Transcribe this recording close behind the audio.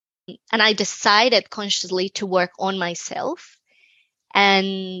And I decided consciously to work on myself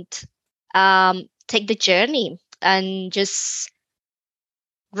and take the journey, and just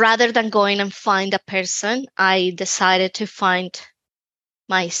rather than going and find a person, I decided to find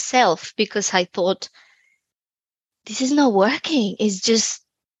myself, because I thought, this is not working. It's just,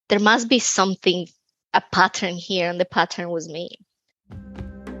 there must be something, a pattern here, and the pattern was me.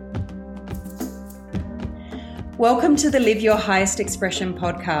 Welcome to the Live Your Highest Expression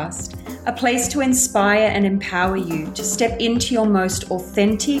podcast, a place to inspire and empower you to step into your most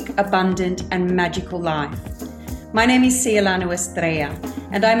authentic, abundant, and magical life. My name is Cielanu Estrella,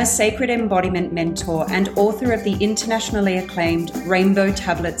 and I'm a sacred embodiment mentor and author of the internationally acclaimed Rainbow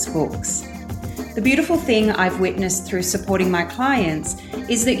Tablets books. The beautiful thing I've witnessed through supporting my clients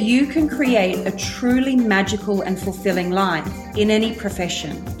is that you can create a truly magical and fulfilling life in any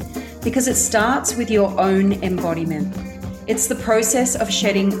profession, because it starts with your own embodiment. It's the process of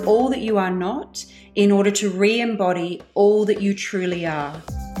shedding all that you are not in order to re-embody all that you truly are.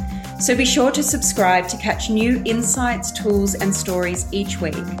 So be sure to subscribe to catch new insights, tools, and stories each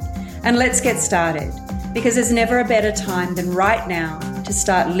week. And let's get started, because there's never a better time than right now to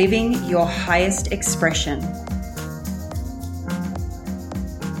start living your highest expression.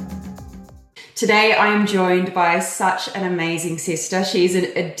 Today, I am joined by such an amazing sister. She's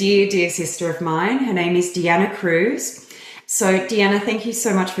a dear, dear sister of mine. Her name is Diana Cruz. So, Diana, thank you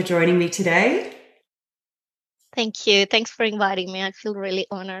so much for joining me today. Thank you. Thanks for inviting me. I feel really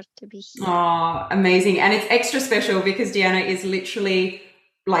honored to be here. Oh, amazing. And it's extra special because Diana is literally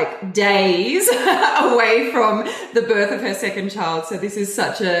like days away from the birth of her second child. So this is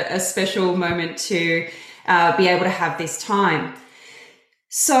such a special moment to be able to have this time.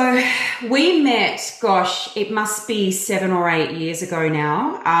 So we met, gosh, it must be 7 or 8 years ago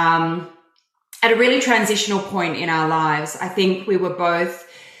now, at a really transitional point in our lives. I think we were both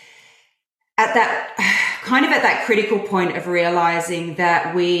at that critical point of realizing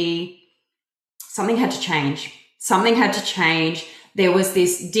that something had to change. Something had to change. There was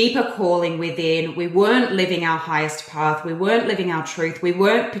this deeper calling within. We weren't living our highest path. We weren't living our truth. We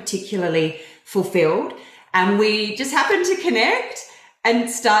weren't particularly fulfilled. And we just happened to connect and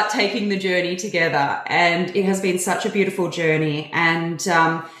start taking the journey together. And it has been such a beautiful journey. And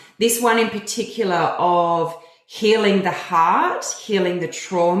this one in particular of healing the heart, healing the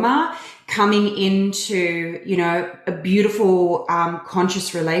trauma, coming into, a beautiful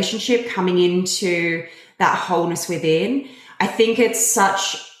conscious relationship, coming into that wholeness within. I think it's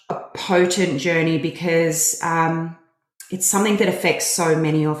such a potent journey because it's something that affects so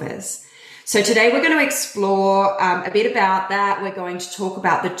many of us. So today we're going to explore a bit about that. We're going to talk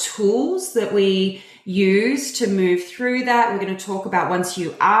about the tools that we use to move through that. We're going to talk about, once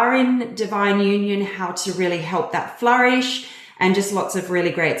you are in divine union, how to really help that flourish, and just lots of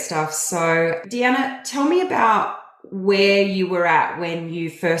really great stuff. So Diana, tell me about where you were at when you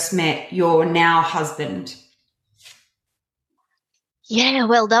first met your now husband. Yeah,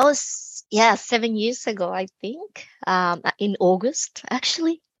 well, that was 7 years ago, I think, in August,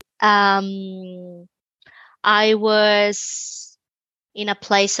 actually. I was in a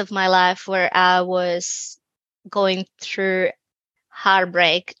place of my life where I was going through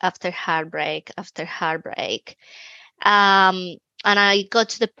heartbreak after heartbreak after heartbreak. And I got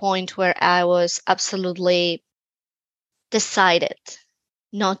to the point where I was absolutely decided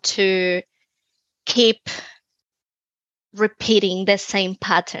not to keep repeating the same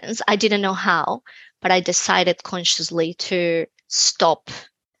patterns. I didn't know how, but I decided consciously to stop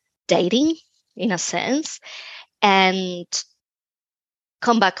dating, in a sense, and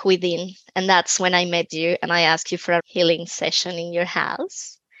come back within. And that's when I met you, and I asked you for a healing session in your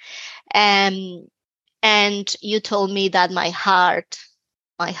house. And you told me that my heart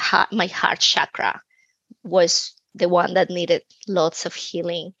chakra was the one that needed lots of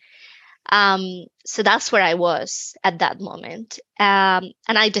healing. So that's where I was at that moment. And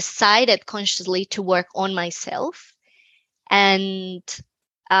I decided consciously to work on myself and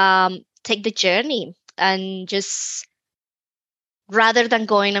take the journey, and just rather than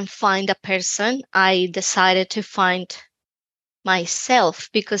going and find a person, I decided to find myself,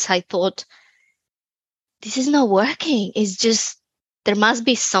 because I thought, this is not working. It's just, there must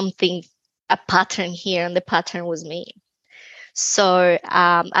be something, a pattern here, and the pattern was me. So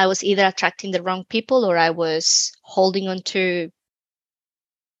I was either attracting the wrong people, or I was holding on to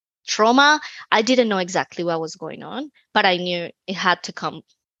trauma. I didn't know exactly what was going on, but I knew it had to come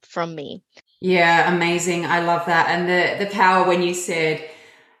from me. Yeah, amazing. I love that. And the power when you said,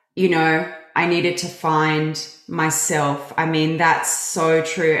 I needed to find myself. I mean, that's so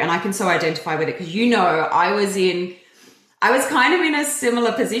true. And I can so identify with it because, I I was kind of in a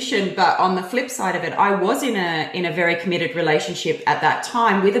similar position, but on the flip side of it, I was in a very committed relationship at that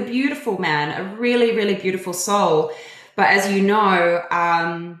time with a beautiful man, a really, really beautiful soul. But as you know,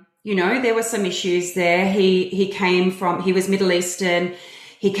 there were some issues there. He was Middle Eastern.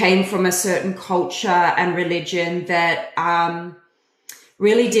 He came from a certain culture and religion that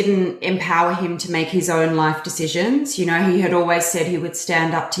really didn't empower him to make his own life decisions. You know, he had always said he would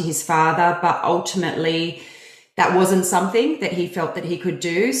stand up to his father, but ultimately that wasn't something that he felt that he could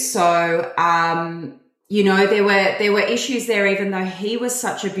do. So, you know, there were issues there, even though he was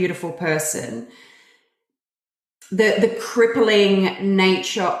such a beautiful person. The crippling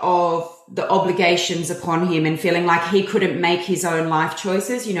nature of the obligations upon him and feeling like he couldn't make his own life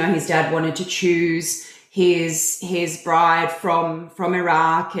choices. You know, his dad wanted to choose his bride from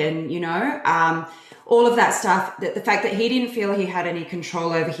Iraq, and, you know, all of that stuff. That the fact that he didn't feel he had any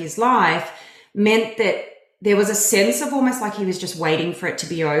control over his life meant that there was a sense of almost like he was just waiting for it to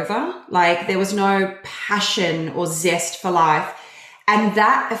be over. Like there was no passion or zest for life. And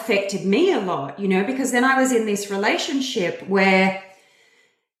that affected me a lot, you know, because then I was in this relationship where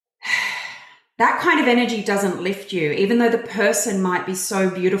that kind of energy doesn't lift you. Even though the person might be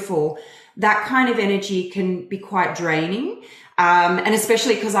so beautiful, that kind of energy can be quite draining. And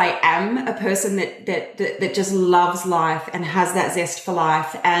especially because I am a person that just loves life and has that zest for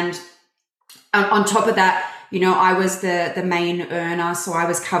life. And on top of that, you know, I was the main earner, so I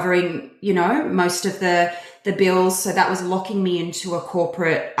was covering, you know, most of the bills. So that was locking me into a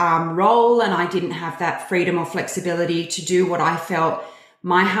corporate role, and I didn't have that freedom or flexibility to do what I felt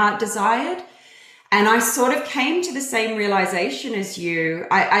my heart desired. And I sort of came to the same realization as you.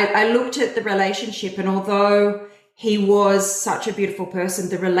 I looked at the relationship, and although he was such a beautiful person,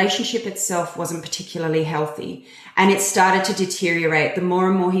 the relationship itself wasn't particularly healthy, and it started to deteriorate. The more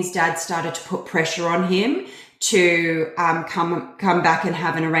and more his dad started to put pressure on him to come back and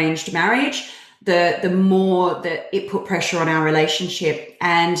have an arranged marriage, the more that it put pressure on our relationship.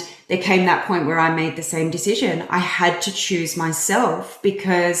 And there came that point where I made the same decision. I had to choose myself,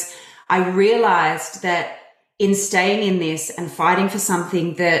 because I realized that in staying in this and fighting for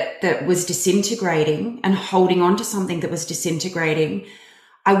something that was disintegrating and holding on to something that was disintegrating,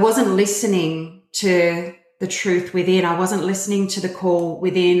 I wasn't listening to the truth within. I wasn't listening to the call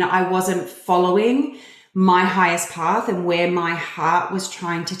within. I wasn't following my highest path and where my heart was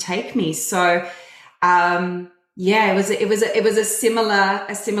trying to take me. So, yeah, it was a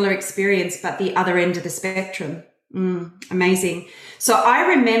similar experience, but the other end of the spectrum. Amazing. So I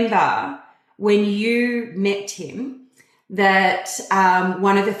remember when you met him that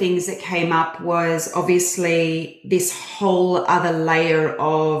one of the things that came up was obviously this whole other layer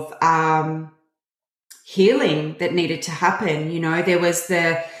of healing that needed to happen. You know, there was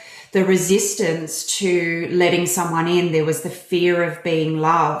the resistance to letting someone in. There was the fear of being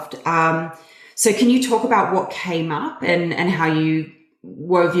loved. So can you talk about what came up and how you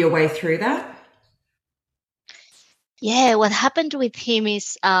wove your way through that? Yeah, what happened with him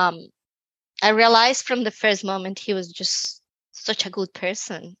is I realized from the first moment he was just such a good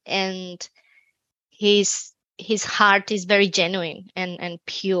person, and his heart is very genuine and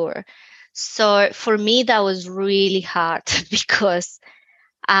pure. So for me, that was really hard because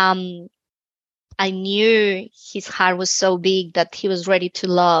I knew his heart was so big that he was ready to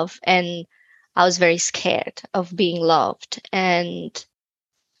love, and I was very scared of being loved, and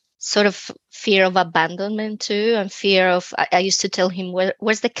sort of fear of abandonment too, and fear of I used to tell him,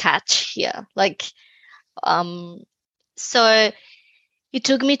 where's the catch here? Like, so it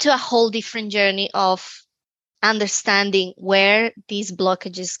took me to a whole different journey of understanding where these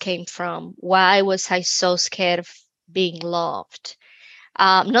blockages came from. Why was I so scared of being loved?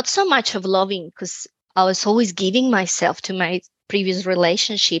 Not so much of loving, because I was always giving myself to my previous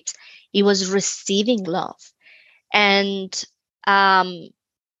relationships. It was receiving love. And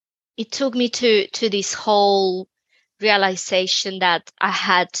it took me to this whole realization that I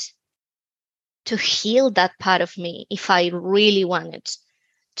had to heal that part of me if I really wanted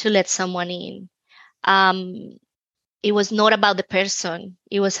to let someone in. It was not about the person.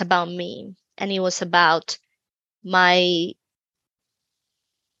 It was about me. And it was about my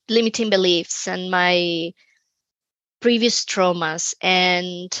limiting beliefs and my previous traumas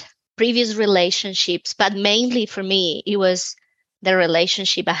and previous relationships. But mainly for me, it was the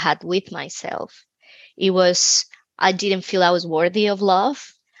relationship I had with myself. It was, I didn't feel I was worthy of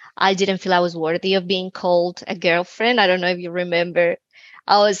love. I didn't feel I was worthy of being called a girlfriend. I don't know if you remember.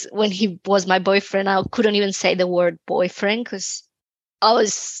 When he was my boyfriend, I couldn't even say the word boyfriend because I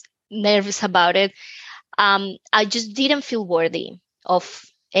was nervous about it. I just didn't feel worthy of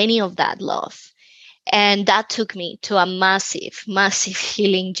any of that love. And that took me to a massive, massive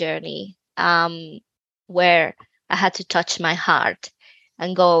healing journey, where I had to touch my heart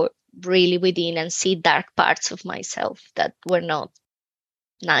and go really within and see dark parts of myself that were not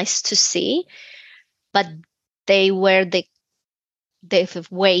nice to see, but they were the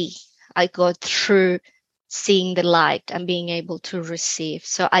way I got through seeing the light and being able to receive.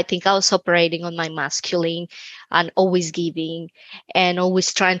 So I think I was operating on my masculine and always giving and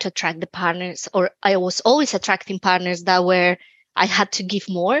always trying to attract the partners, or I was always attracting partners that were, I had to give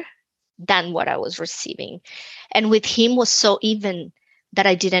more than what I was receiving. And with him was so even that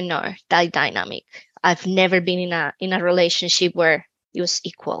I didn't know that dynamic. I've never been in a relationship where it was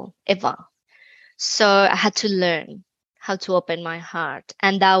equal ever. So I had to learn how to open my heart.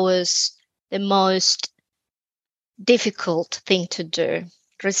 And that was the most difficult thing to do.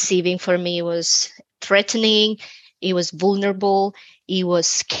 Receiving for me was threatening, it was vulnerable, it was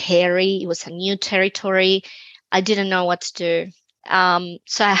scary, it was a new territory. I didn't know what to do.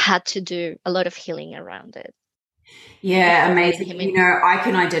 So I had to do a lot of healing around it Yeah, before letting amazing. him You in. know, I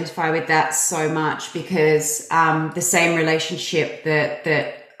can identify with that so much because the same relationship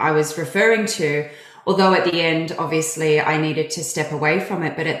that I was referring to, although at the end, obviously, I needed to step away from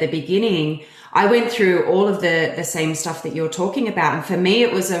it, but at the beginning, I went through all of the same stuff that you're talking about, and for me,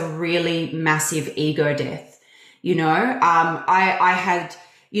 it was a really massive ego death. You know, I had.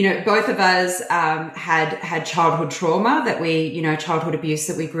 You know, both of us had childhood trauma that we, you know, childhood abuse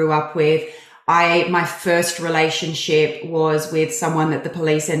that we grew up with. My first relationship was with someone that the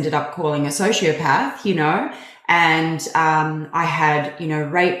police ended up calling a sociopath, you know, and I had, you know,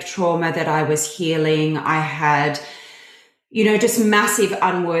 rape trauma that I was healing. I had, you know, just massive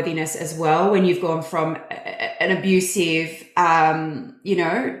unworthiness as well when you've gone from an abusive, you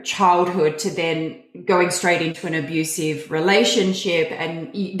know, childhood to then going straight into an abusive relationship.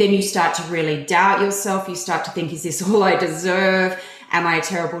 And then you start to really doubt yourself. You start to think, is this all I deserve? Am I a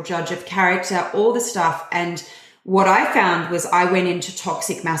terrible judge of character? All the stuff. And what I found was I went into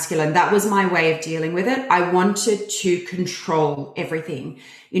toxic masculine. That was my way of dealing with it. I wanted to control everything.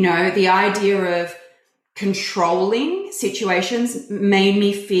 You know, the idea of controlling situations made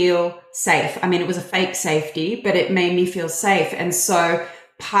me feel safe. I mean, it was a fake safety, but it made me feel safe. And so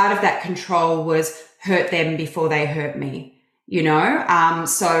part of that control was hurt them before they hurt me, you know?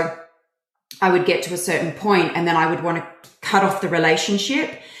 So I would get to a certain point and then I would want to cut off the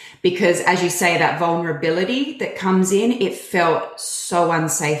relationship because, as you say, that vulnerability that comes in, it felt so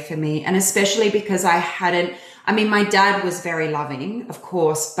unsafe for me. And especially because I mean, my dad was very loving, of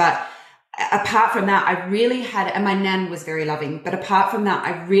course, but apart from that, I really had, and my nan was very loving, but apart from that,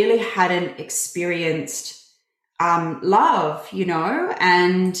 I really hadn't experienced love, you know,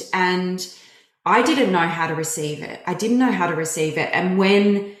 and I didn't know how to receive it. I didn't know how to receive it. And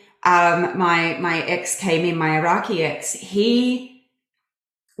when my ex came in, my Iraqi ex, he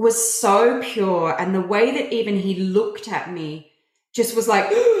was so pure, and the way that even he looked at me just was like,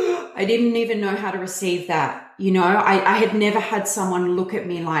 I didn't even know how to receive that. You know, I had never had someone look at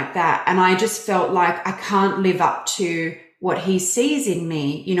me like that. And I just felt like I can't live up to what he sees in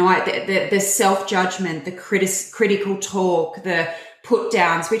me. You know, the self-judgment, the critical talk, the put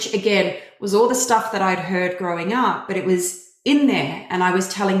downs, which again was all the stuff that I'd heard growing up, but it was in there and I was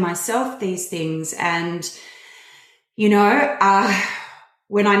telling myself these things. And, you know,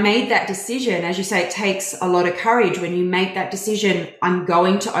 when I made that decision, as you say, it takes a lot of courage. When you make that decision, I'm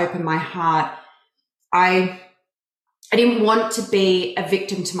going to open my heart. I didn't want to be a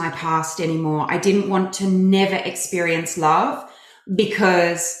victim to my past anymore. I didn't want to never experience love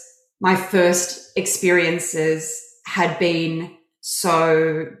because my first experiences had been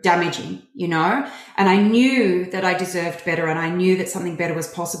so damaging, you know, and I knew that I deserved better and I knew that something better was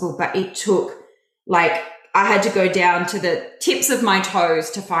possible, but it took like, I had to go down to the tips of my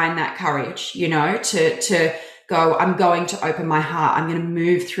toes to find that courage, you know, to go, I'm going to open my heart. I'm going to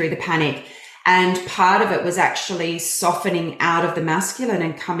move through the panic. And part of it was actually softening out of the masculine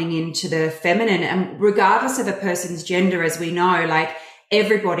and coming into the feminine. And regardless of a person's gender, as we know, like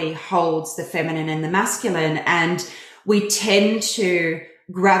everybody holds the feminine and the masculine. And we tend to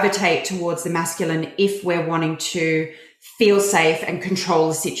gravitate towards the masculine if we're wanting to feel safe and control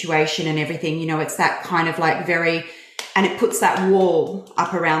the situation and everything. You know, it's that kind of like and it puts that wall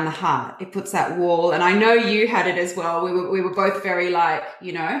up around the heart. It puts that wall. And I know you had it as well. We were both very like,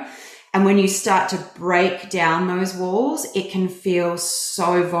 you know, and when you start to break down those walls, it can feel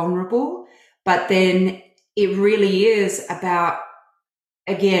so vulnerable. But then it really is about,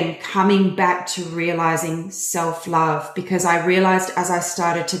 again, coming back to realizing self-love, because I realized as I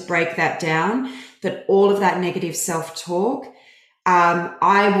started to break that down, that all of that negative self-talk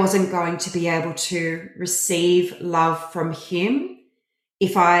I wasn't going to be able to receive love from him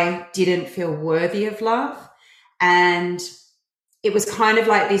if I didn't feel worthy of love. And it was kind of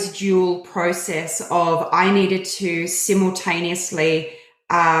like this dual process of I needed to simultaneously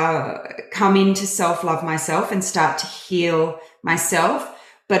come into self-love myself and start to heal myself.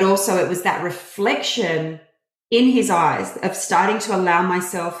 But also it was that reflection in his eyes of starting to allow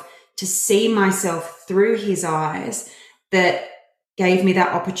myself to see myself through his eyes that gave me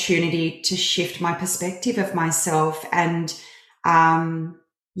that opportunity to shift my perspective of myself and,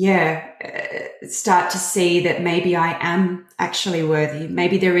 start to see that maybe I am actually worthy.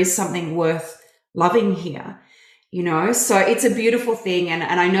 Maybe there is something worth loving here, you know? So it's a beautiful thing. And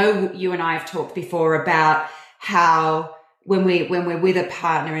I know you and I have talked before about how when we're with a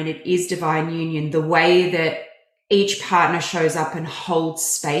partner and it is divine union, the way that each partner shows up and holds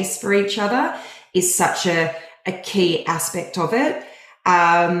space for each other is such a key aspect of it.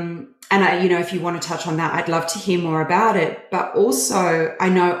 And I, if you want to touch on that, I'd love to hear more about it. But also, I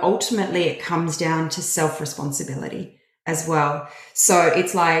know ultimately it comes down to self-responsibility as well. So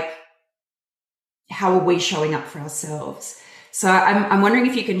it's like, how are we showing up for ourselves? So I'm wondering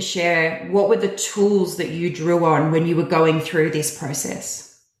if you can share what were the tools that you drew on when you were going through this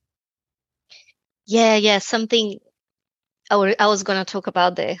process? Yeah. Something I was going to talk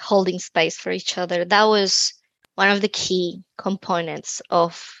about, the holding space for each other. That was one of the key components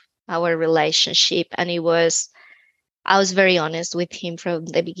of our relationship. And I was very honest with him from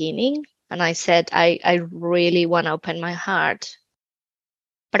the beginning. And I said, I really want to open my heart,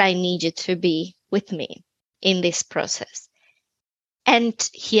 but I need you to be with me in this process. And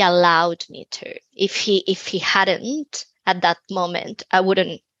he allowed me to. If he hadn't at that moment, I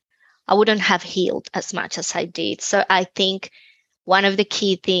wouldn't have healed as much as I did. So I think one of the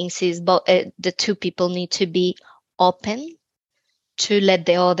key things is the two people need to be open to let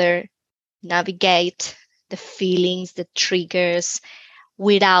the other navigate the feelings, the triggers,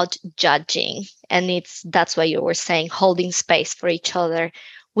 without judging. And that's why you were saying, holding space for each other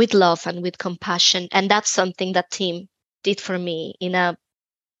with love and with compassion. And that's something that Tim did for me in a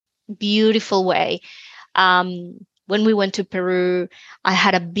beautiful way. When we went to Peru, I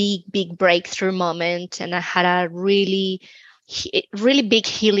had a big breakthrough moment, and I had a really big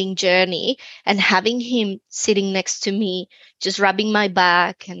healing journey. And having him sitting next to me, just rubbing my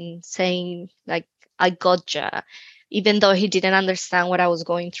back and saying, like, I gotcha, even though he didn't understand what I was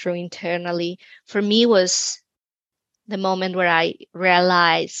going through internally, for me was the moment where I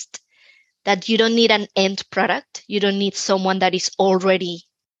realized that you don't need an end product. You don't need someone that is already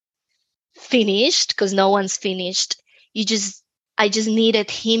finished, because no one's finished. I just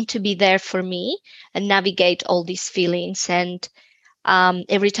needed him to be there for me and navigate all these feelings. And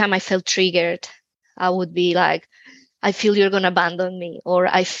every time I felt triggered, I would be like, I feel you're going to abandon me, or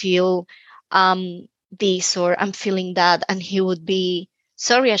I feel this, or I'm feeling that. And he would be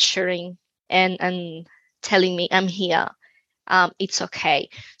so reassuring and telling me, I'm here. It's okay.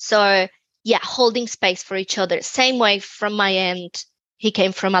 So yeah, holding space for each other. Same way from my end. He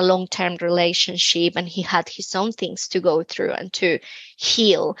came from a long-term relationship, and he had his own things to go through and to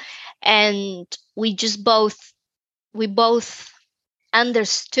heal. And we both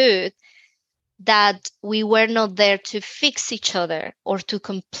understood that we were not there to fix each other or to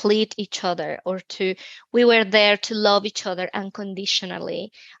complete each other, we were there to love each other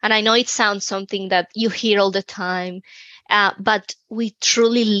unconditionally. And I know it sounds something that you hear all the time, but we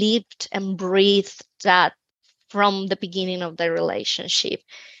truly lived and breathed that from the beginning of the relationship.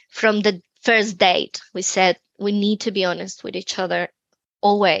 From the first date, we said we need to be honest with each other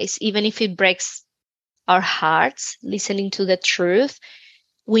always, even if it breaks our hearts, listening to the truth.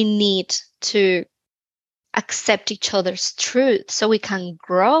 We need to accept each other's truth so we can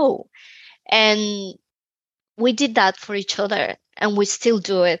grow. And we did that for each other, and we still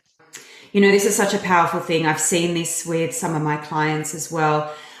do it. This is such a powerful thing. I've seen this with some of my clients as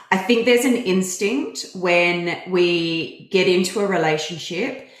well. I think there's an instinct when we get into a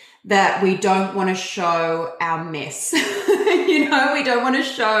relationship that we don't want to show our mess. We don't want to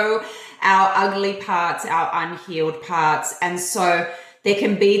show our ugly parts, our unhealed parts. And so there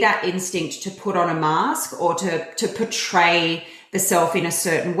can be that instinct to put on a mask or to portray the self in a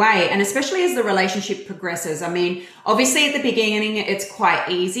certain way. And especially as the relationship progresses, I mean, obviously at the beginning, it's quite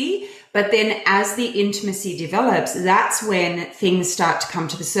easy. But then as the intimacy develops, that's when things start to come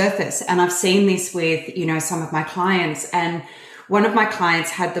to the surface. And I've seen this with, some of my clients. And one of my clients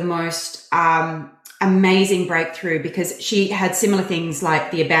had the most amazing breakthrough because she had similar things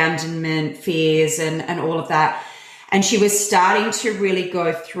like the abandonment fears and all of that. And she was starting to really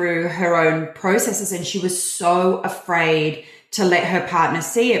go through her own processes, and she was so afraid to let her partner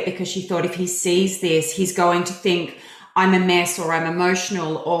see it, because she thought if he sees this, he's going to think I'm a mess, or I'm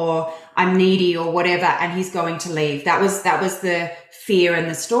emotional, or I'm needy, or whatever, and he's going to leave. That was the fear in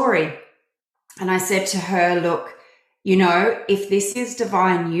the story. And I said to her, look, if this is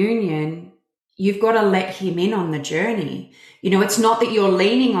divine union, you've got to let him in on the journey. It's not that you're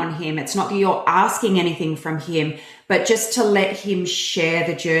leaning on him. It's not that you're asking anything from him, but just to let him share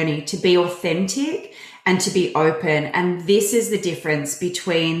the journey, to be authentic and to be open. And this is the difference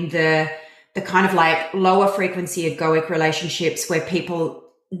between the kind of like lower frequency egoic relationships where people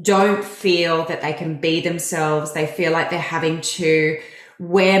don't feel that they can be themselves. They feel like they're having to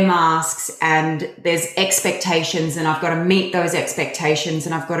wear masks, and there's expectations, and I've got to meet those expectations,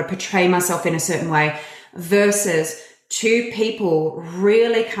 and I've got to portray myself in a certain way, versus two people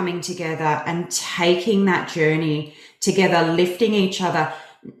really coming together and taking that journey together, lifting each other.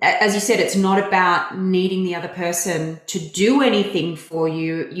 As you said, it's not about needing the other person to do anything for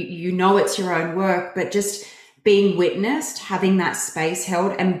you. You know it's your own work, but just being witnessed, having that space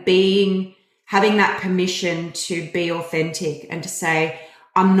held, and having that permission to be authentic and to say,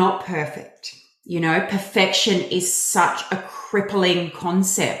 I'm not perfect. Perfection is such a crippling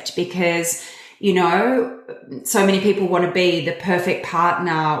concept because, so many people want to be the perfect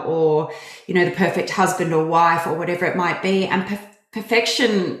partner, or, the perfect husband or wife, or whatever it might be. And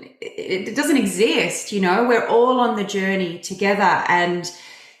perfection, it doesn't exist. We're all on the journey together, and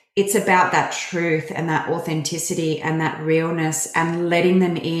it's about that truth and that authenticity and that realness and letting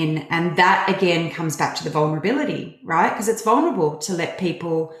them in. And that again comes back to the vulnerability, right? Because it's vulnerable to let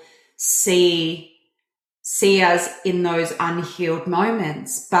people see us in those unhealed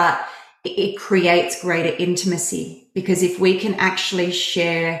moments, but it creates greater intimacy, because if we can actually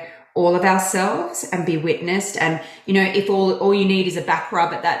share all of ourselves and be witnessed, and if all you need is a back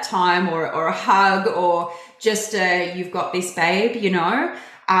rub at that time, or a hug, or just you've got this, babe,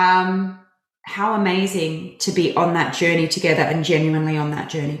 how amazing to be on that journey together, and genuinely on that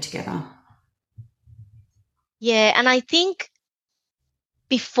journey together. Yeah, and I think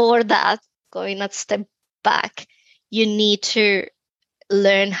before that, going a step back, you need to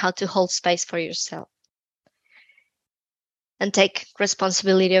learn how to hold space for yourself and take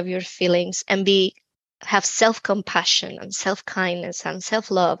responsibility of your feelings, and have self-compassion and self-kindness and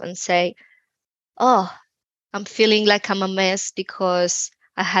self-love, and say, oh, I'm feeling like I'm a mess because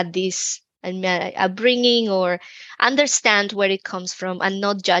I had this and my upbringing, or understand where it comes from and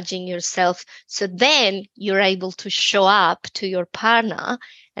not judging yourself. So then you're able to show up to your partner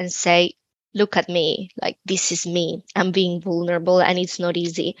and say, look at me, like this is me. I'm being vulnerable and it's not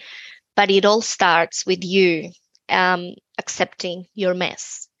easy. But it all starts with you accepting your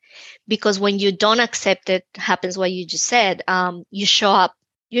mess. Because when you don't accept it, happens what you just said. You show up,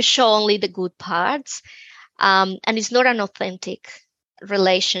 you show only the good parts. And it's not an authentic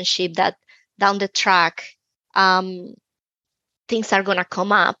relationship that down the track, things are going to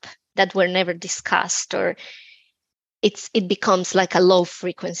come up that were never discussed, or it becomes like a low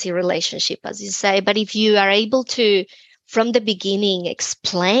frequency relationship, as you say. But if you are able to, from the beginning,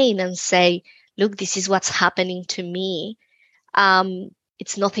 explain and say, look, this is what's happening to me.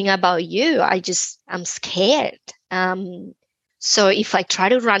 It's nothing about you. I'm scared. So if I try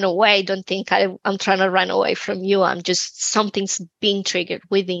to run away, don't think I'm trying to run away from you. Something's being triggered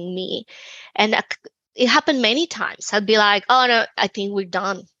within me. And it happened many times. I'd be like, oh no, I think we're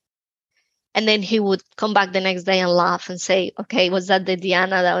done. And then he would come back the next day and laugh and say, okay, was that the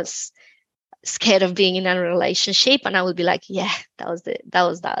Diana that was scared of being in a relationship? And I would be like, yeah, that was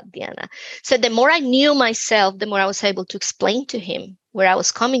that Diana. So the more I knew myself, the more I was able to explain to him where I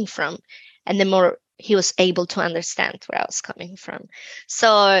was coming from, and the more he was able to understand where I was coming from.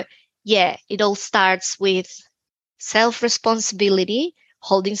 So yeah, it all starts with self-responsibility,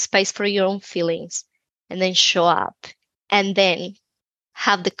 holding space for your own feelings, and then show up, and then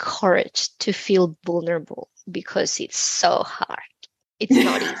have the courage to feel vulnerable, because it's so hard. It's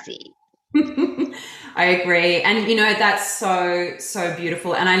not easy. I agree. And, that's so, so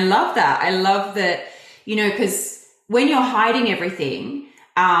beautiful. And I love that. I love that, because when you're hiding everything,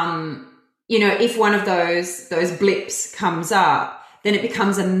 if one of those blips comes up, then it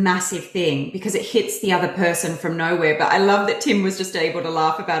becomes a massive thing because it hits the other person from nowhere. But I love that Tim was just able to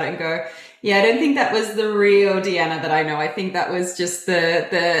laugh about it and go, yeah, I don't think that was the real Diana that I know. I think that was just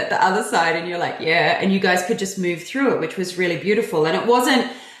the other side. And you're like, yeah. And you guys could just move through it, which was really beautiful. And it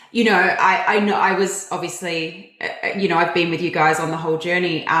wasn't, I know I was obviously, I've been with you guys on the whole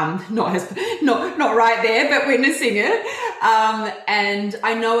journey, not right there, but witnessing it. And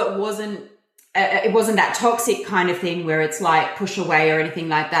I know it wasn't that toxic kind of thing where it's like push away or anything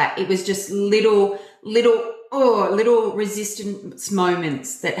like that. It was just little little resistance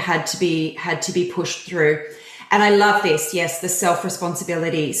moments that had to be pushed through. And I love this. Yes, the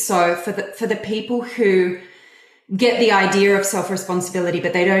self-responsibility. So for the people who get the idea of self-responsibility,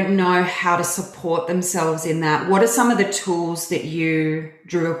 but they don't know how to support themselves in that, what are some of the tools that you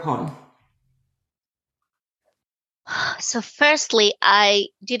drew upon? So firstly, I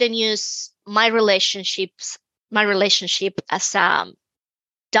didn't use my relationship as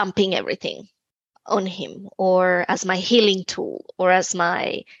dumping everything on him or as my healing tool or as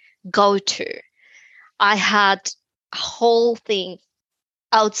my go-to. I had a whole thing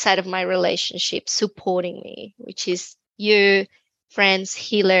outside of my relationship supporting me, which is you, friends,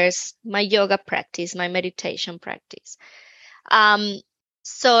 healers, my yoga practice, my meditation practice. Um,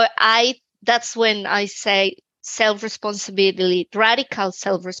 so that's when I say self-responsibility, radical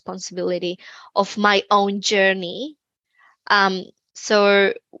self-responsibility of my own journey. Um,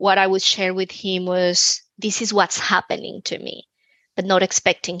 so what I would share with him was, this is what's happening to me, but not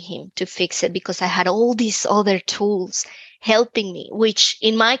expecting him to fix it because I had all these other tools helping me, which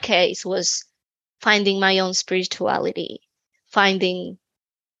in my case was finding my own spirituality, finding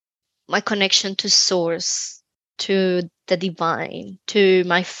my connection to source, to the divine, to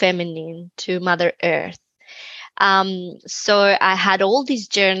my feminine, to Mother Earth. So I had all this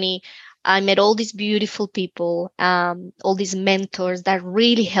journey. I met all these beautiful people, all these mentors that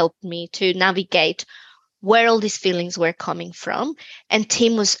really helped me to navigate where all these feelings were coming from. And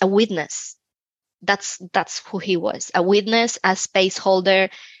Tim was a witness. That's who he was, a witness, a space holder,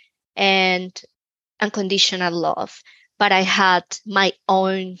 and unconditional love. But I had my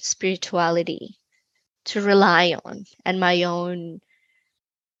own spirituality to rely on and my own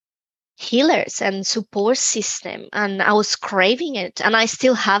healers and support system, and I was craving it, and I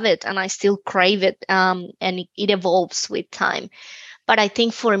still have it, and I still crave it, and it evolves with time. But I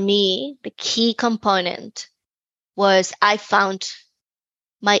think for me the key component was I found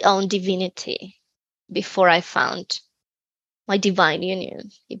my own divinity before I found my divine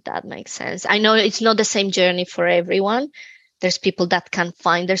union, if that makes sense. I know it's not the same journey for everyone. There's people that can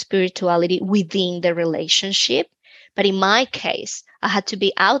find their spirituality within the relationship, but in my case I had to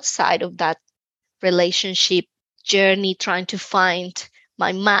be outside of that relationship journey, trying to find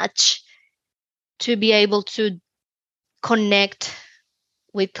my match to be able to connect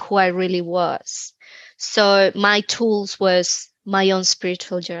with who I really was. So my tools was my own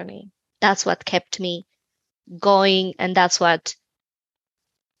spiritual journey. That's what kept me going, and that's what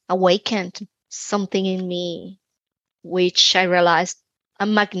awakened something in me, which I realized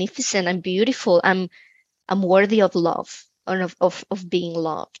I'm magnificent, I'm beautiful, I'm worthy of love, or of being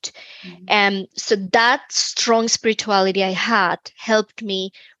loved. Mm-hmm. And so that strong spirituality I had helped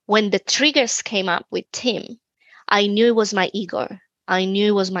me when the triggers came up with Tim. I knew it was my ego. I knew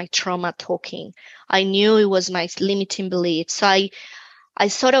it was my trauma talking. I knew it was my limiting beliefs. So I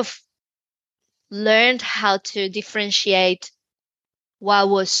sort of learned how to differentiate what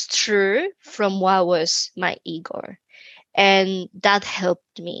was true from what was my ego. And that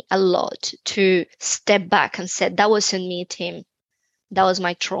helped me a lot to step back and say, that wasn't me, Tim. That was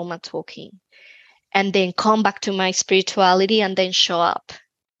my trauma talking. And then come back to my spirituality and then show up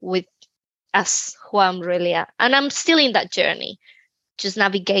with as who I'm really at. And I'm still in that journey, just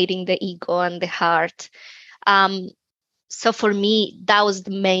navigating the ego and the heart. So for me, that was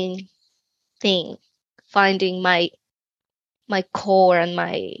the main thing, finding my core and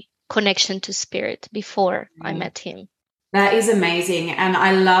my connection to spirit before I met him. That is amazing. And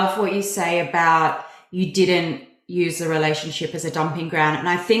I love what you say about you didn't use the relationship as a dumping ground. And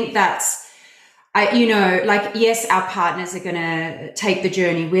I think that's, yes, our partners are going to take the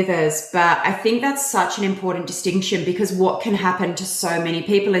journey with us, but I think that's such an important distinction, because what can happen to so many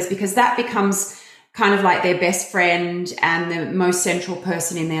people is because that becomes kind of like their best friend and the most central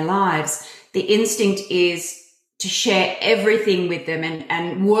person in their lives. The instinct is to share everything with them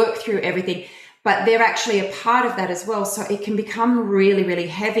and work through everything, but they're actually a part of that as well. So it can become really, really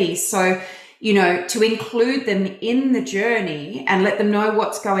heavy. So, to include them in the journey and let them know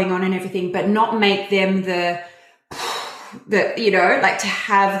what's going on and everything, but not make them like to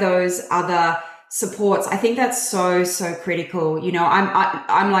have those other supports. I think that's so, so critical.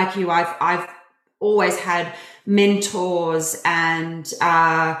 I'm like you. I've always had mentors and,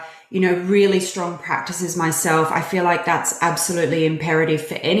 really strong practices myself. I feel like that's absolutely imperative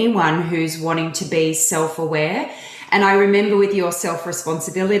for anyone who's wanting to be self-aware. And I remember with your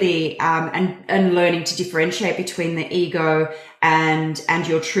self-responsibility, and learning to differentiate between the ego and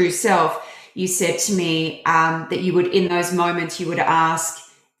your true self, you said to me, that you would, in those moments, you would ask,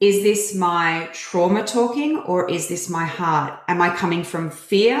 is this my trauma talking, or is this my heart? Am I coming from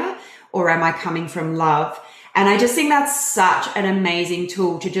fear, or am I coming from love? And I just think that's such an amazing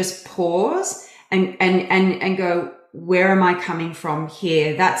tool to just pause and go, where am I coming from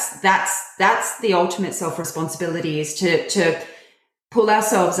here? That's the ultimate self-responsibility, is to pull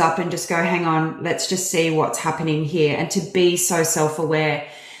ourselves up and just go, hang on, let's just see what's happening here, and to be so self-aware.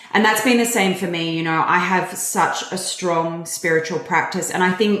 And that's been the same for me. You know, I have such a strong spiritual practice, and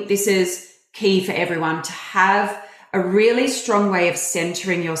I think this is key for everyone, to have a really strong way of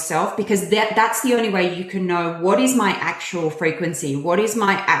centering yourself, because that's the only way you can know what is my actual frequency, what is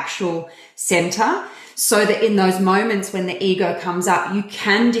my actual center, so that in those moments when the ego comes up, you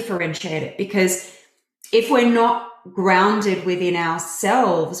can differentiate it. Because if we're not grounded within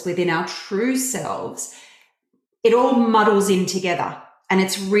ourselves, within our true selves, it all muddles in together. And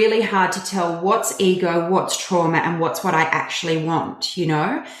it's really hard to tell what's ego, what's trauma, and what's what I actually want, you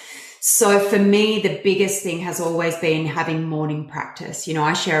know? So for me, the biggest thing has always been having morning practice. You know,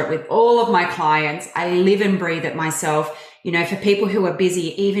 I share it with all of my clients. I live and breathe it myself. You know, for people who are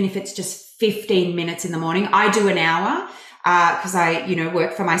busy, even if it's just 15 minutes in the morning, I do an hour because I, you know,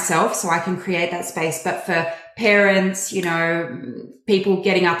 work for myself, so I can create that space. But for parents, you know, people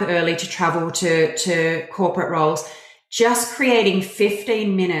getting up early to travel to corporate roles, just creating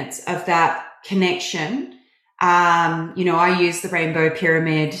 15 minutes of that connection. You know, I use the rainbow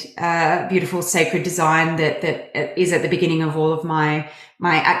pyramid, beautiful sacred design that is at the beginning of all of my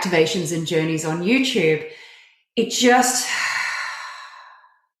activations and journeys on YouTube. It just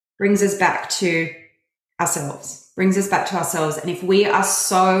brings us back to ourselves, And if we are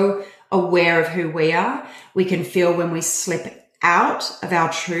so aware of who we are, we can feel when we slip out of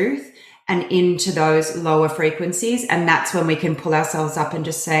our truth and into those lower frequencies. And that's when we can pull ourselves up and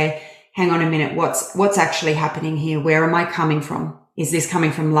just say, hang on a minute, what's actually happening here? Where am I coming from? Is this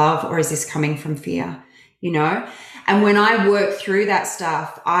coming from love, or is this coming from fear? You know? And when I work through that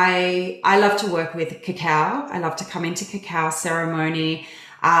stuff, I love to work with cacao. I love to come into cacao ceremony.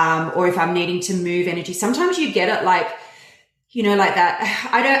 Or if I'm needing to move energy, sometimes you get it like, you know, like that.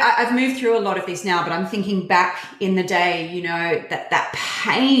 I've moved through a lot of this now, but I'm thinking back in the day, you know, that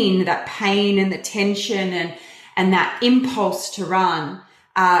pain and the tension and that impulse to run.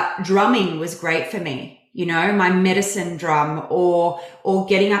 Drumming was great for me, you know, my medicine drum, or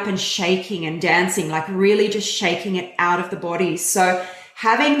getting up and shaking and dancing, like really just shaking it out of the body. So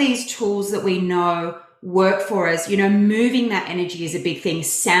having these tools that we know work for us, you know, moving that energy is a big thing.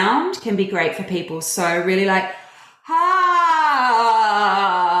 Sound can be great for people. So really like,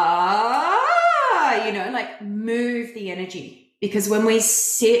 you know, like move the energy, because when we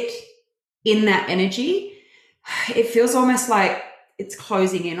sit in that energy, it feels almost like it's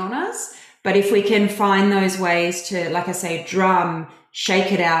closing in on us. But if we can find those ways to, like I say, drum,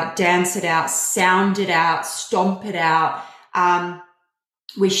 shake it out, dance it out, sound it out, stomp it out,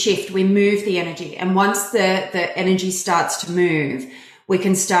 we shift, we move the energy. And once the energy starts to move, we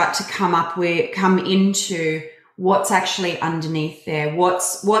can start to come into what's actually underneath there,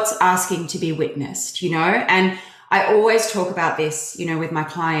 what's asking to be witnessed, you know? And I always talk about this, you know, with my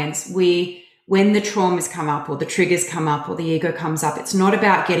clients. When the traumas come up, or the triggers come up, or the ego comes up, it's not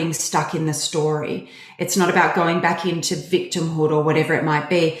about getting stuck in the story. It's not about going back into victimhood or whatever it might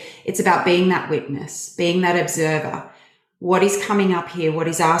be. It's about being that witness, being that observer. What is coming up here? What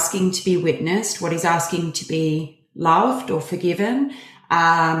is asking to be witnessed? What is asking to be loved or forgiven?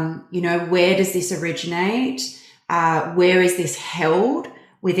 You know, where does this originate? Where is this held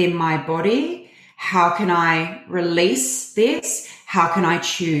within my body? How can I release this? How can I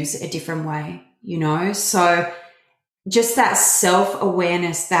choose a different way? You know, so just that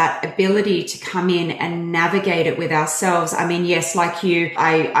self-awareness, that ability to come in and navigate it with ourselves. I mean, yes, like you,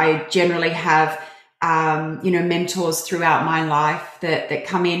 I generally have, you know, mentors throughout my life that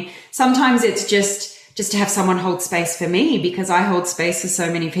come in. Sometimes it's just to have someone hold space for me, because I hold space for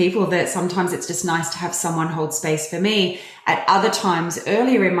so many people that sometimes it's just nice to have someone hold space for me. At other times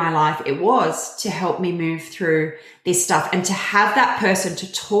earlier in my life, it was to help me move through this stuff, and to have that person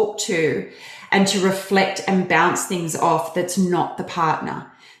to talk to and to reflect and bounce things off that's not the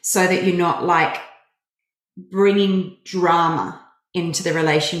partner, so that you're not like bringing drama into the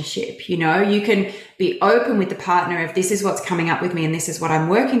relationship. You know, you can be open with the partner of, this is what's coming up with me and this is what I'm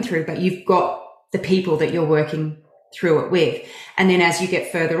working through, but you've got the people that you're working through it with. And then as you get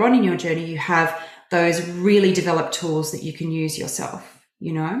further on in your journey, you have those really developed tools that you can use yourself,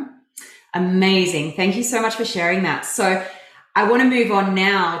 you know? Amazing. Thank you so much for sharing that. So I want to move on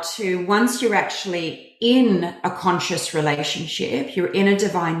now to, once you're actually in a conscious relationship, you're in a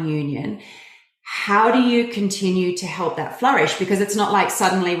divine union, how do you continue to help that flourish? Because it's not like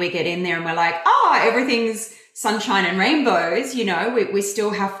suddenly we get in there and we're like, oh, everything's sunshine and rainbows. You know, we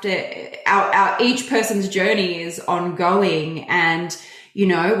still have to, our each person's journey is ongoing, and, you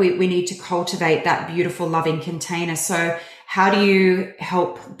know, we need to cultivate that beautiful, loving container. So how do you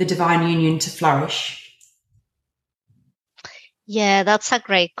help the divine union to flourish? Yeah, that's a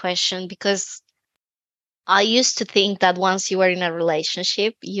great question because I used to think that once you were in a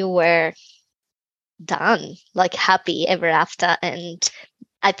relationship, you were done, like happy ever after. And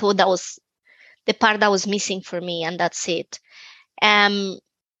I thought that was the part that was missing for me, and that's it. Um,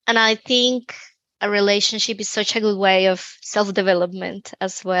 and I think a relationship is such a good way of self-development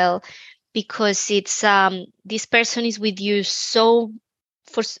as well, because it's this person is with you so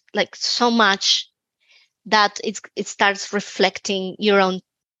like so much that it starts reflecting your own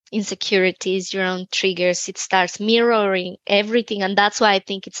insecurities, your own triggers. It starts mirroring everything, and that's why I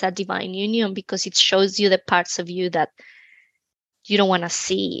think it's a divine union, because it shows you the parts of you that you don't want to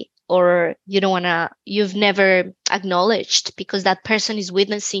see, or you've never acknowledged, because that person is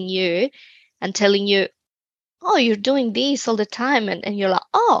witnessing you and telling you, oh, you're doing this all the time, and you're like,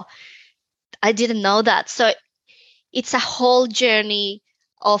 oh, I didn't know that. So it's a whole journey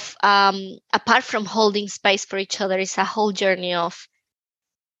of apart from holding space for each other, it's a whole journey of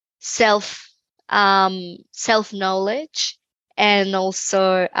self self knowledge, and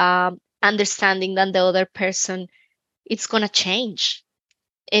also understanding that the other person, it's going to change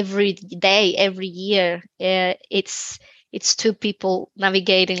every day, every year. It's two people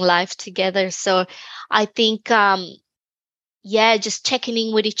navigating life together. So I think yeah, just checking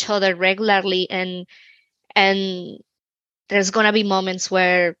in with each other regularly, and there's going to be moments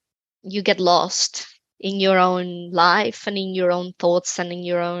where you get lost in your own life and in your own thoughts and in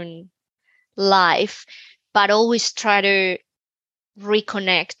your own life, but always try to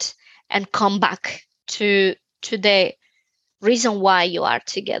reconnect and come back to the reason why you are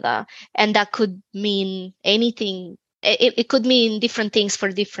together. And that could mean anything. It could mean different things for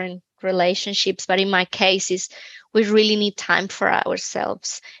different relationships, but in my case is we really need time for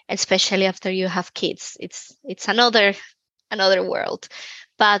ourselves, especially after you have kids. It's another world.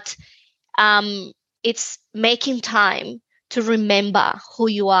 But um it's making time to remember who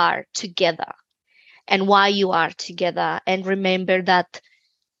you are together and why you are together, and remember that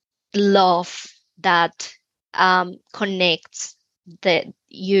love that connects the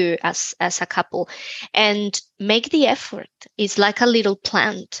you as a couple, and make the effort. It's like a little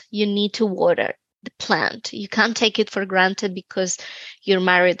plant. You need to water the plant. You can't take it for granted because you're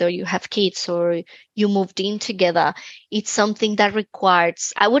married or you have kids or you moved in together. It's something that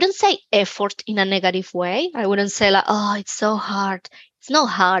requires, I wouldn't say effort in a negative way. I wouldn't say like, oh, it's so hard. It's not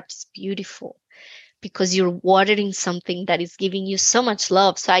hard, it's beautiful, because you're watering something that is giving you so much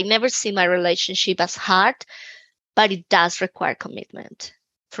love. So I never see my relationship as hard, but it does require commitment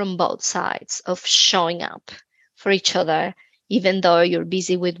from both sides of showing up for each other, even though you're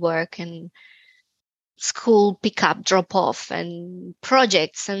busy with work and school pickup, drop off, and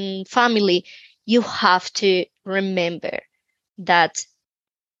projects and family. You have to remember that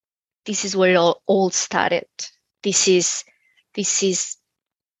this is where it all started. This is this is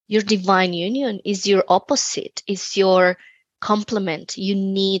your divine union, is your opposite, is your complement. You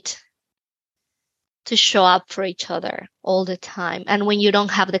need to show up for each other all the time. And when you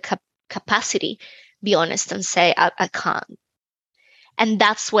don't have the capacity, be honest and say, I can't. And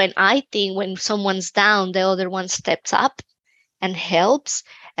that's when I think when someone's down, the other one steps up and helps.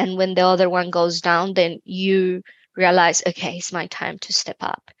 And when the other one goes down, then you realize, okay, it's my time to step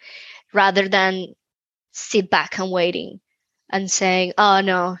up, rather than sit back and waiting and saying, oh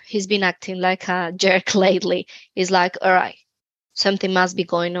no, he's been acting like a jerk lately. It's like, all right, something must be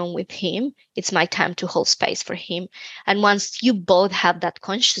going on with him. It's my time to hold space for him. And once you both have that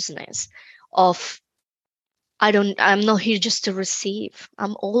consciousness of, I'm not here just to receive,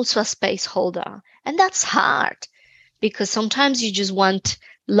 I'm also a space holder. And that's hard, because sometimes you just want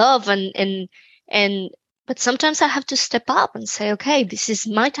love and but sometimes I have to step up and say, okay, this is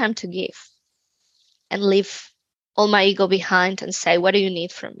my time to give, and leave all my ego behind and say, what do you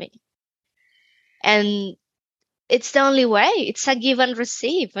need from me? And it's the only way. It's a give and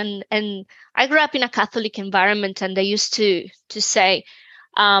receive. And I grew up in a Catholic environment, and they used to say,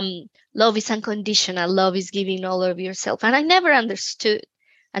 love is unconditional, love is giving all of yourself. And I never understood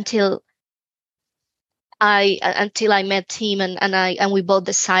until I met him, and we both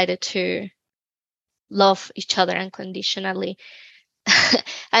decided to love each other unconditionally.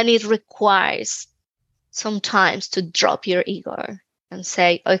 And it requires sometimes to drop your ego and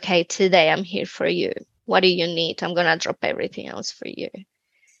say, okay, today I'm here for you. What do you need? I'm gonna drop everything else for you.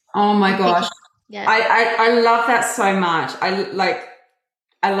 Oh my I think gosh. it, yeah. I love that so much.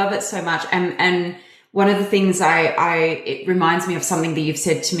 I love it so much. And one of the things it reminds me of something that you've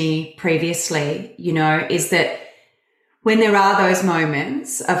said to me previously, you know, is that when there are those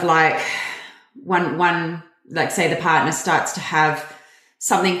moments of like one, like say the partner starts to have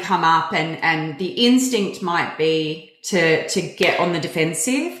something come up and the instinct might be to get on the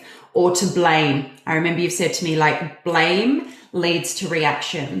defensive or to blame. I remember you've said to me, like, blame leads to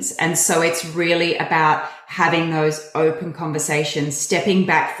reactions. And so it's really about having those open conversations, stepping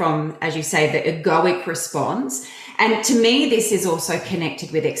back from, as you say, the egoic response. And to me, this is also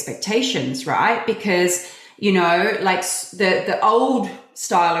connected with expectations, right? Because, you know, like the old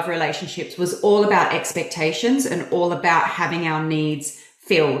style of relationships was all about expectations and all about having our needs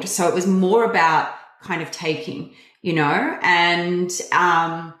filled. So it was more about kind of taking, you know, and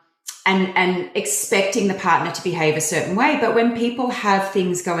expecting the partner to behave a certain way. But when people have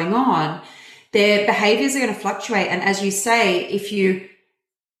things going on, their behaviors are going to fluctuate. And as you say, if you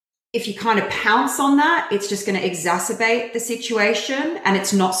kind of pounce on that, it's just going to exacerbate the situation and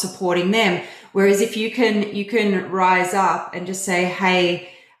it's not supporting them. Whereas if you can rise up and just say, hey,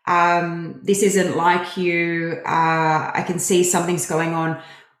 this isn't like you. I can see something's going on.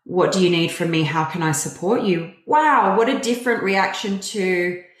 What do you need from me? How can I support you? Wow. What a different reaction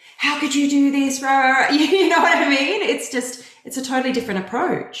to, how could you do this? You know what I mean? It's a totally different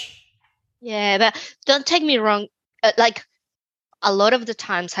approach. Yeah, but don't take me wrong. Like a lot of the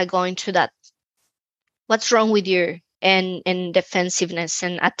times I go into that, what's wrong with you? And defensiveness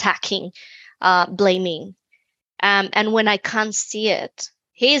and attacking, blaming. And when I can't see it,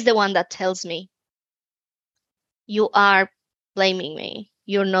 he is the one that tells me, you are blaming me.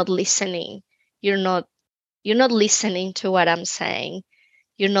 You're not listening. You're not listening to what I'm saying.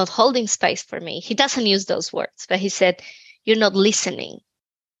 You're not holding space for me. He doesn't use those words, but he said, you're not listening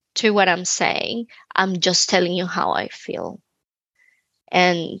to what I'm saying. I'm just telling you how I feel.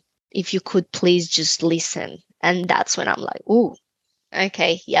 And if you could please just listen. And that's when I'm like, ooh,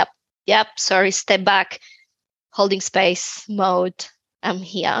 okay, yep, sorry, step back, holding space mode, I'm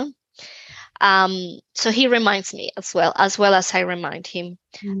here. So he reminds me as well as I remind him.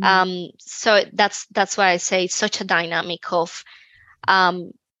 So that's why I say it's such a dynamic of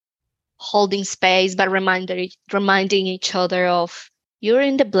holding space, but reminding each other of, you're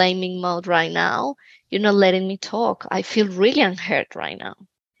in the blaming mode right now. You're not letting me talk. I feel really unheard right now.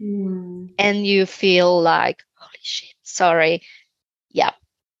 And you feel like, holy shit, sorry. Yeah.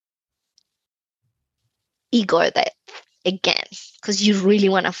 Ego that again, because you really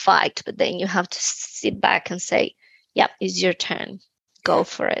want to fight, but then you have to sit back and say, yep, it's your turn. Go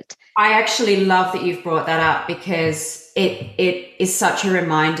for it. I actually love that you've brought that up because it is such a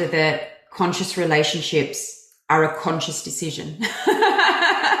reminder that conscious relationships are a conscious decision.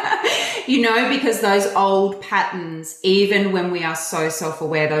 You know, because those old patterns, even when we are so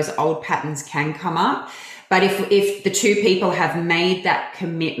self-aware, those old patterns can come up. But if the two people have made that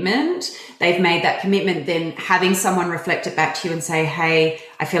commitment, then having someone reflect it back to you and say, hey,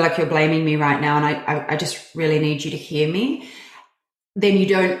 I feel like you're blaming me right now and I just really need you to hear me. Then you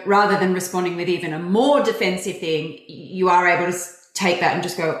don't, rather than responding with even a more defensive thing, you are able to take that and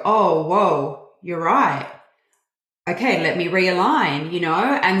just go, oh, whoa, you're right. Okay, let me realign, you know?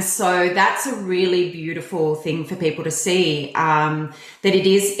 And so that's a really beautiful thing for people to see, that it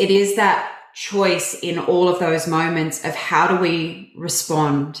is that choice in all of those moments of how do we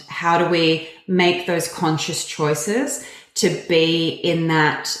respond? How do we make those conscious choices to be in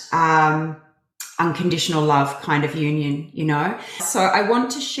that, unconditional love kind of union, you know? So I want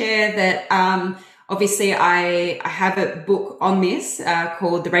to share that, obviously, I have a book on this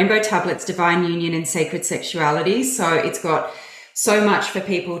called The Rainbow Tablets, Divine Union and Sacred Sexuality. So it's got so much for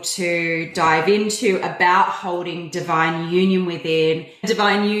people to dive into about holding divine union within,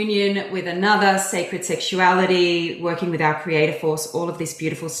 divine union with another, sacred sexuality, working with our creative force, all of this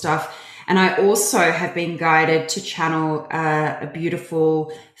beautiful stuff. And I also have been guided to channel a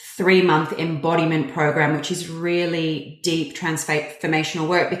beautiful 3-month embodiment program, which is really deep transformational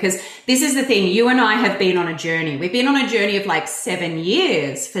work, because this is the thing. You and I have been on a journey. We've been on a journey of like 7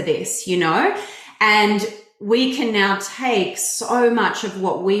 years for this, you know, and we can now take so much of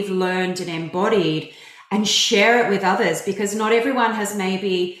what we've learned and embodied and share it with others, because not everyone has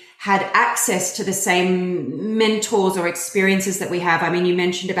maybe had access to the same mentors or experiences that we have. I mean, you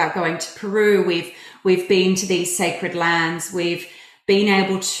mentioned about going to Peru. We've been to these sacred lands. We've been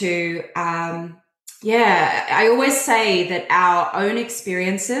able to, I always say that our own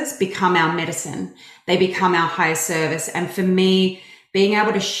experiences become our medicine. They become our higher service. And for me, being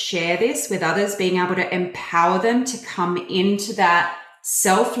able to share this with others, being able to empower them to come into that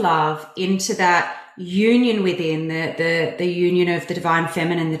self-love, into that union within, the union of the divine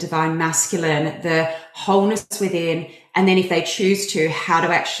feminine, the divine masculine, the wholeness within, and then if they choose to, how to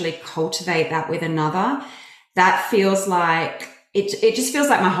actually cultivate that with another. That feels like it just feels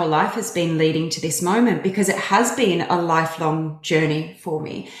like my whole life has been leading to this moment, because it has been a lifelong journey for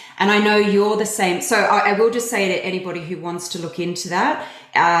me. And I know you're the same. So I will just say to anybody who wants to look into that,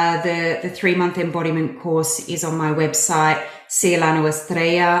 the 3-month embodiment course is on my website,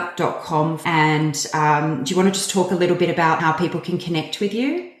 cielanoestrella.com. And do you want to just talk a little bit about how people can connect with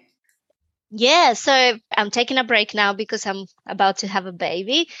you? Yeah, so I'm taking a break now because I'm about to have a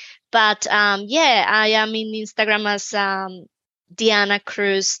baby. But yeah, I am in Instagram as Diana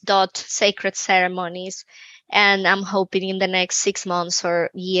Cruz .sacred ceremonies. And I'm hoping in the next 6 months or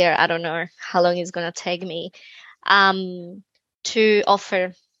year, I don't know how long it's going to take me, to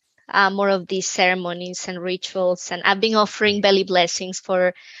offer more of these ceremonies and rituals. And I've been offering belly blessings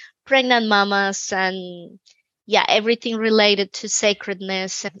for pregnant mamas and yeah, everything related to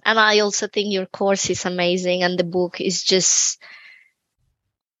sacredness. And I also think your course is amazing and the book is just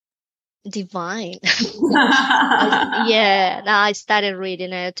divine. Yeah, now I started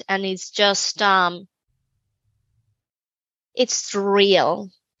reading it and it's just it's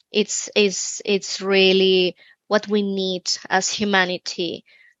real. It's really what we need as humanity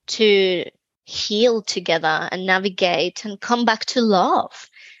to heal together and navigate and come back to love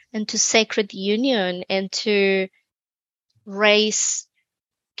and to sacred union and to raise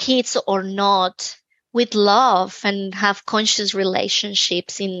kids or not with love and have conscious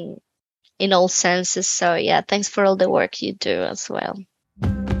relationships in all senses. So yeah, thanks for all the work you do as well.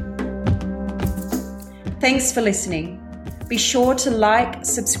 Thanks for listening. Be sure to like,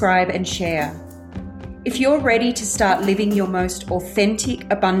 subscribe, and share. If you're ready to start living your most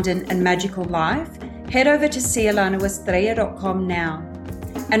authentic, abundant, and magical life, head over to cielanoestrella.com now.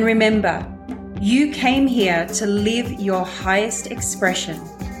 And remember, you came here to live your highest expression.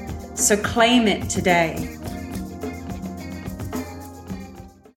 So claim it today.